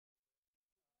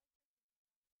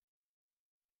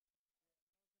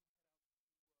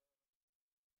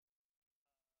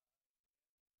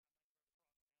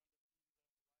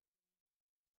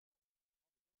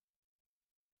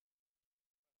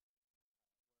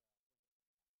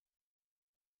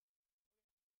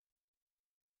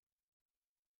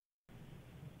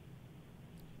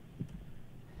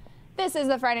This is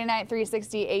the Friday Night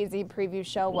 360 AZ Preview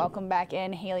Show. Welcome back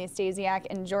in. Haley Stasiak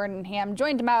and Jordan Ham,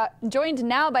 joined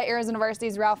now by Arizona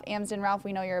Varsity's Ralph Amsden. Ralph,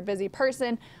 we know you're a busy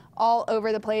person all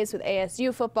over the place with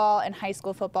ASU football and high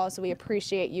school football, so we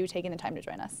appreciate you taking the time to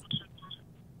join us.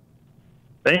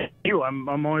 Thank you.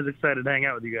 I'm always excited to hang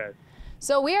out with you guys.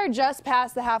 So we are just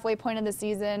past the halfway point of the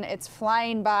season. It's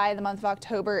flying by. The month of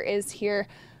October is here.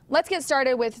 Let's get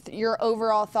started with your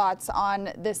overall thoughts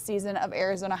on this season of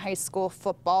Arizona high school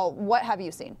football. What have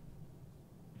you seen?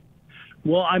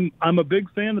 Well, I'm a big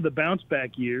fan of the bounce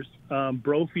back years.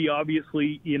 Brophy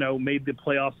obviously, made the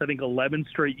playoffs, I think 11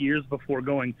 straight years before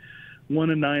going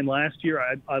 1-9 last year.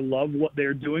 I love what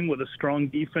they're doing with a strong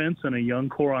defense and a young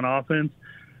core on offense.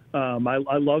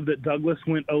 I love that Douglas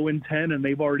went 0-10 and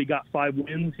they've already got 5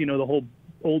 wins. The whole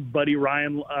old Buddy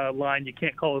Ryan line, you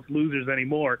can't call us losers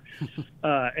anymore.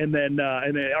 And then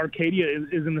Arcadia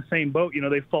is in the same boat.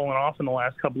 They've fallen off in the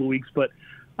last couple of weeks, but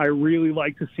I really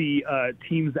like to see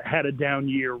teams that had a down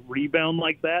year rebound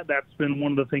like that. That's been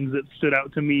one of the things that stood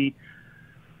out to me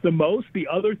the most. The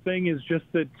other thing is just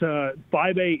that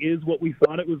 5A is what we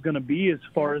thought it was going to be as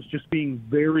far as just being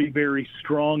very, very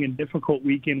strong and difficult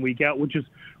week in, week out, which is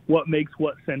what makes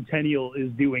what Centennial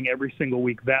is doing every single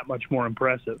week that much more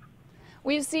impressive.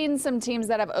 We've seen some teams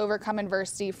that have overcome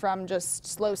adversity from just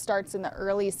slow starts in the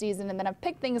early season and then have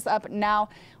picked things up now.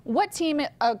 What team,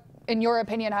 in your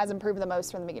opinion, has improved the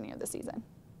most from the beginning of the season?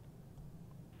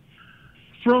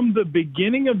 From the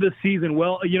beginning of the season,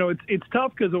 well, it's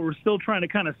tough because we're still trying to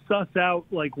kind of suss out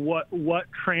like what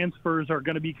transfers are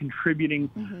going to be contributing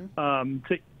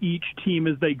to each team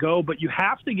as they go. But you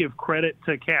have to give credit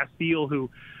to Castile,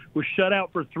 who was shut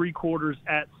out for 3 quarters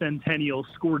at Centennial,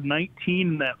 scored 19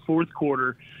 in that 4th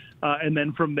quarter, and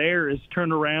then from there is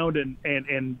turned around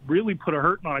and really put a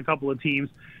hurting on a couple of teams,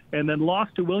 and then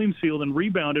lost to Williamsfield and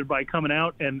rebounded by coming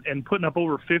out and putting up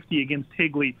over 50 against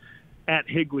Higley at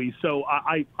Higley. So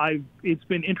it's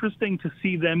been interesting to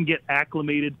see them get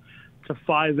acclimated to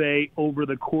 5A over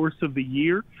the course of the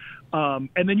year. And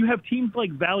then you have teams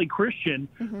like Valley Christian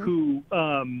who,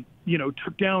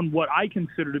 took down what I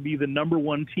consider to be the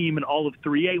 #1 team in all of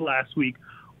 3A last week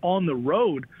on the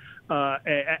road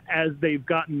as they've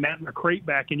gotten Matt McCrate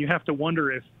back. And you have to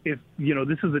wonder if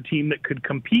this is a team that could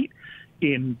compete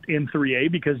in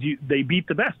 3A because they beat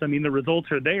the best. I mean, the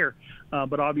results are there,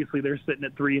 but obviously they're sitting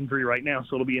at 3-3 right now,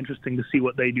 so it'll be interesting to see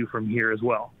what they do from here as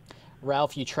well.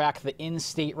 Ralph, you track the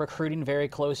in-state recruiting very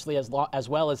closely as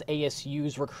well as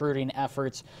ASU's recruiting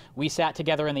efforts. We sat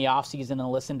together in the offseason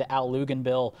and listened to Al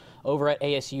Luganbill over at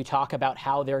ASU talk about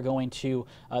how they're going to,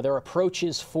 their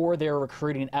approaches for their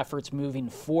recruiting efforts moving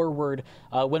forward.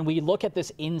 When we look at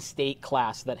this in-state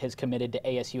class that has committed to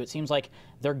ASU, it seems like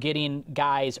they're getting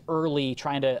guys early,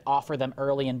 trying to offer them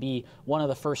early and be one of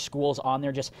the first schools on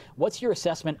there. Just what's your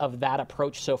assessment of that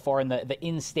approach so far in the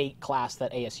in-state class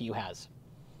that ASU has?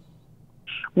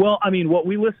 Well, I mean, what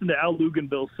we listened to Al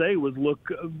Luganbill say was look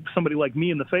somebody like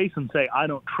me in the face and say, I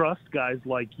don't trust guys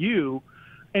like you,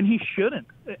 and he shouldn't.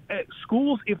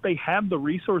 Schools, if they have the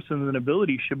resources and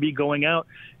ability, should be going out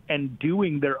and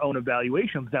doing their own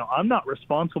evaluations. Now, I'm not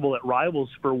responsible at Rivals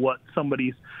for what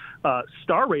somebody's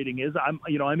star rating is.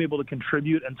 I'm able to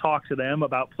contribute and talk to them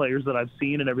about players that I've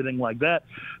seen and everything like that.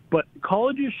 But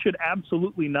colleges should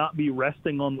absolutely not be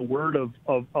resting on the word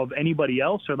of anybody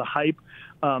else or the hype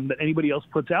that anybody else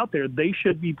puts out there. They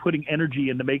should be putting energy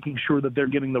into making sure that they're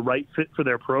getting the right fit for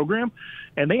their program.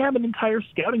 And they have an entire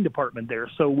scouting department there.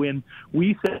 So when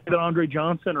we say that Andre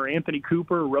Johnson or Anthony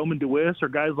Cooper or Roman DeWiss or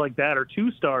guys like that are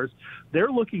 2 stars,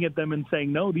 they're looking at them and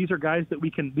saying, no, these are guys that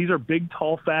these are big,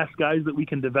 tall, fast guys that we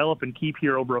can develop and keep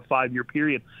here over a 5-year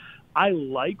period. I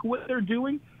like what they're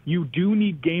doing. You do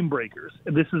need game breakers.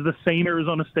 This is the same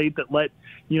Arizona State that let,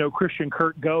 Christian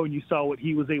Kirk go, and you saw what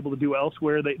he was able to do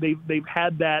elsewhere. They've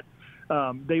had that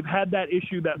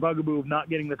issue, that bugaboo of not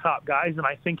getting the top guys, and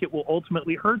I think it will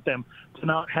ultimately hurt them to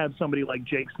not have somebody like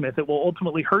Jake Smith. It will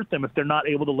ultimately hurt them if they're not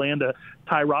able to land a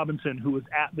Ty Robinson, who was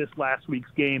at this last week's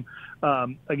game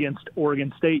against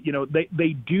Oregon State.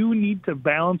 They do need to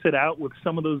balance it out with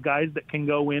some of those guys that can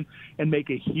go in and make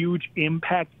a huge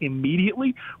impact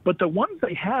immediately. But the ones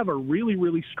they have are really,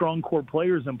 really strong core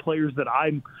players and players that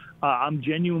I'm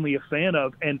genuinely a fan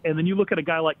of. And then you look at a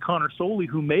guy like Connor Soley,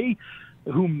 who may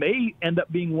end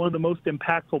up being one of the most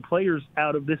impactful players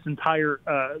out of this entire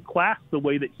class, the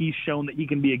way that he's shown that he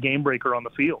can be a game breaker on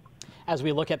the field. As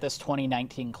we look at this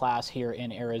 2019 class here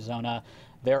in Arizona,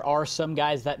 there are some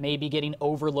guys that may be getting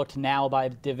overlooked now by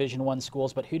Division I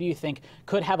schools, but who do you think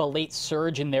could have a late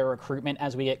surge in their recruitment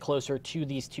as we get closer to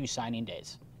these 2 signing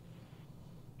days?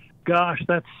 Gosh,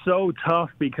 that's so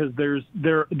tough because there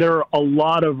are a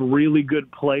lot of really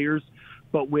good players,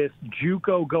 but with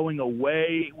JUCO going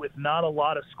away, with not a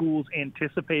lot of schools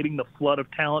anticipating the flood of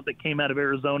talent that came out of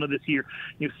Arizona this year,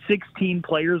 16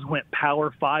 players went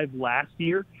Power 5 last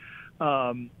year,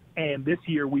 and this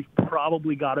year we've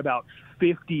probably got about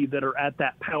 50 that are at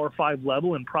that Power 5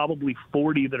 level and probably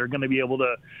 40 that are going to be able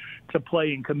to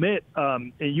play and commit.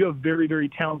 And you have very, very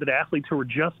talented athletes who are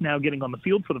just now getting on the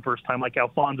field for the first time, like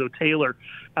Alfonso Taylor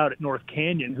out at North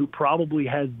Canyon, who probably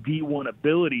has D1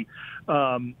 ability.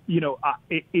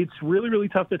 It's really, really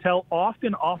tough to tell.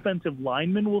 Often offensive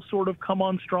linemen will sort of come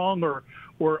on strong or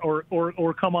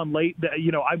come on late.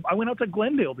 I went out to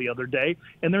Glendale the other day,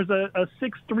 and there's a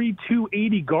 6'3",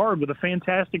 280 guard with a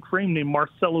fantastic frame named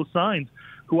Marcelo Sainz,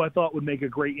 who I thought would make a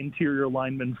great interior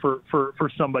lineman for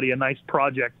somebody, a nice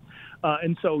project.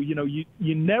 And so, you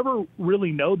never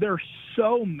really know. There are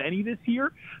so many this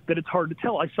year that it's hard to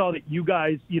tell. I saw that you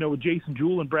guys, with Jason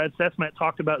Jewell and Brad Sesmat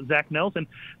talked about Zach Nelson.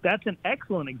 That's an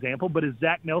excellent example, but is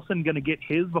Zach Nelson going to get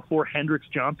his before Hendricks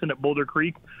Johnson at Boulder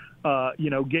Creek,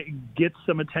 get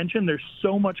some attention? There's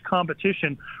so much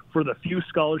competition for the few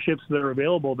scholarships that are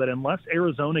available that unless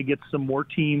Arizona gets some more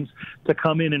teams to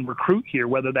come in and recruit here,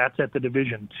 whether that's at the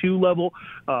Division II level,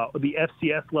 the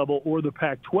FCS level, or the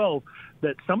Pac-12,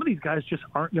 that some of these guys just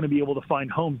aren't going to be able to find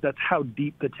homes. That's how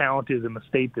deep the talent is in the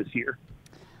state this year.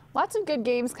 Lots of good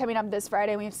games coming up this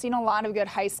Friday. We've seen a lot of good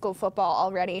high school football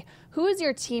already. Who is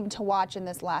your team to watch in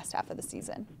this last half of the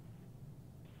season?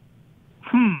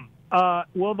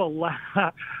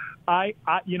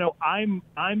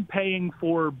 I'm paying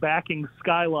for backing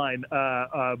Skyline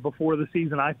before the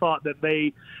season. I thought that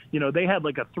they had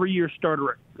like a 3-year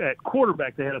starter at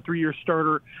quarterback. They had a 3-year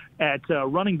starter at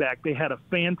running back. They had a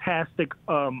fantastic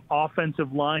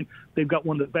offensive line. They've got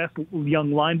one of the best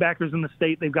young linebackers in the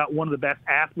state. They've got one of the best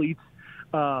athletes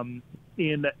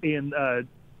in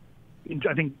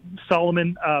I think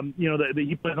Solomon.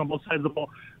 He plays on both sides of the ball.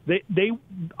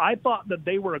 I thought that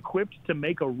they were equipped to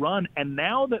make a run, and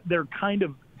now that they're kind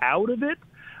of out of it,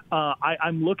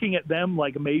 I'm looking at them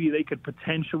like maybe they could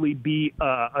potentially be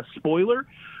a spoiler.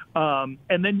 And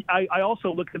then I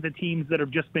also look at the teams that have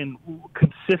just been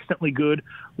consistently good,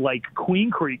 like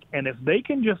Queen Creek, and if they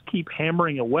can just keep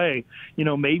hammering away,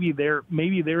 maybe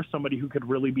they're somebody who could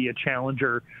really be a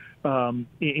challenger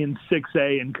in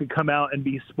 6A and could come out and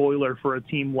be a spoiler for a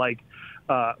team like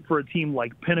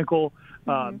Pinnacle.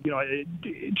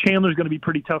 Chandler's going to be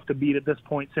pretty tough to beat at this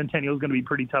point. Centennial's going to be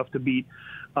pretty tough to beat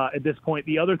at this point.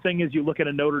 The other thing is you look at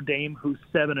a Notre Dame who's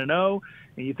 7-0,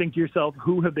 and you think to yourself,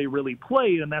 who have they really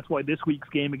played? And that's why this week's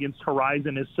game against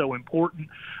Horizon is so important.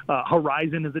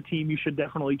 Horizon is a team you should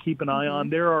definitely keep an eye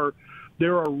on. There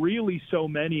are really so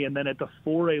many, and then at the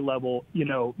 4A level,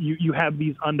 you have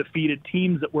these undefeated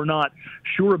teams that we're not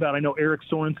sure about. I know Eric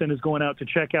Sorensen is going out to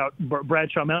check out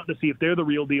Bradshaw Mountain to see if they're the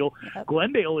real deal. Yep.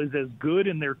 Glendale is as good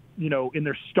in their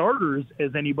starters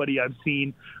as anybody I've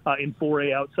seen in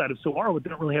 4A outside of Saguaro, but they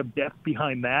don't really have depth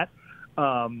behind that.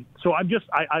 So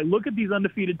I look at these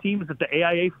undefeated teams that the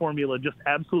AIA formula just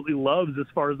absolutely loves as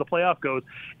far as the playoff goes.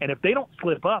 And if they don't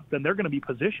slip up, then they're going to be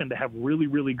positioned to have really,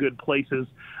 really good places,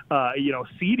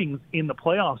 seedings in the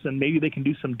playoffs, and maybe they can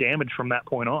do some damage from that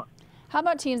point on. How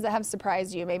about teams that have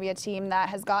surprised you? Maybe a team that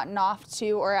has gotten off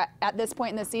to, or at this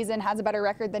point in the season, has a better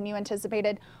record than you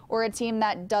anticipated, or a team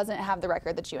that doesn't have the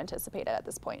record that you anticipated at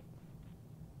this point?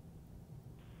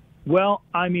 Well,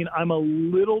 I'm a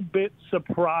little bit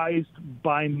surprised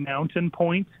by Mountain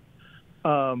Point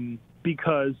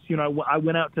because, I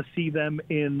went out to see them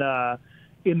in the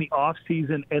off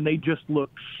season, and they just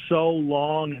look so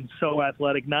long and so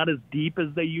athletic, not as deep as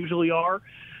they usually are.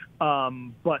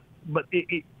 But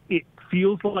it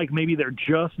feels like maybe they're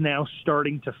just now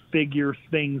starting to figure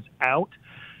things out.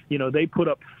 They put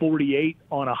up 48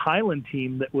 on a Highland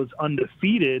team that was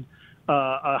undefeated.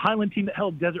 A Highland team that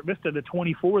held Desert Vista to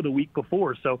 24 the week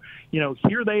before. So,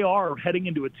 here they are heading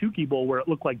into a Tukey Bowl where it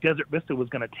looked like Desert Vista was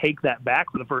going to take that back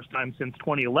for the first time since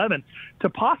 2011 to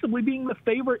possibly being the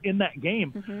favorite in that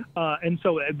game. Mm-hmm. And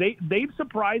so they've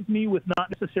surprised me with not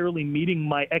necessarily meeting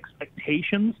my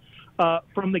expectations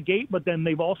from the gate, but then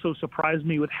they've also surprised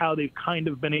me with how they've kind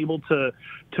of been able to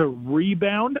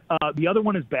rebound. The other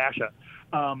one is Basha.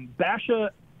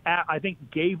 Basha, I think,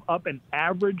 gave up an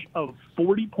average of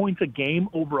 40 points a game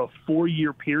over a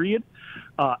 4-year period.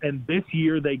 And this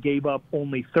year they gave up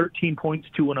only 13 points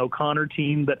to an O'Connor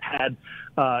team that had,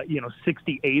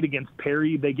 68 against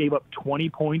Perry. They gave up 20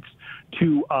 points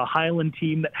to a Highland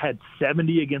team that had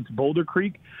 70 against Boulder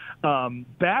Creek.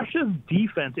 Bash's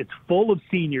defense, it's full of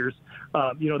seniors.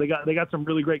 They got some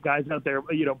really great guys out there.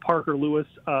 Parker Lewis,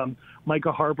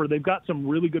 Micah Harper. They've got some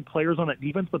really good players on that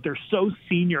defense, but they're so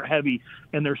senior heavy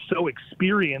and they're so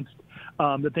experienced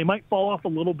that they might fall off a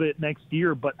little bit next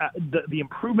year. But the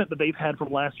improvement that they've had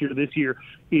from last year to this year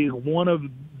is one of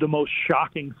the most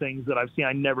shocking things that I've seen.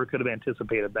 I never could have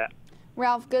anticipated that.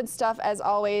 Ralph, good stuff as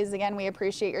always. Again, we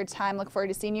appreciate your time. Look forward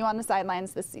to seeing you on the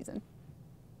sidelines this season.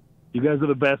 You guys are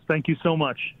the best. Thank you so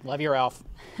much. Love you, Ralph.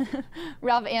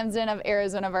 Ralph Amsden of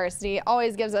Arizona Varsity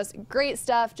always gives us great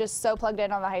stuff, just so plugged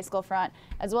in on the high school front,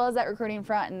 as well as that recruiting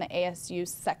front in the ASU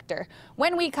sector.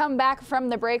 When we come back from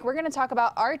the break, we're going to talk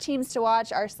about our teams to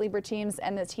watch, our sleeper teams,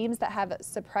 and the teams that have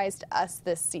surprised us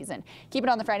this season. Keep it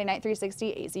on the Friday Night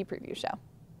 360 AZ Preview Show.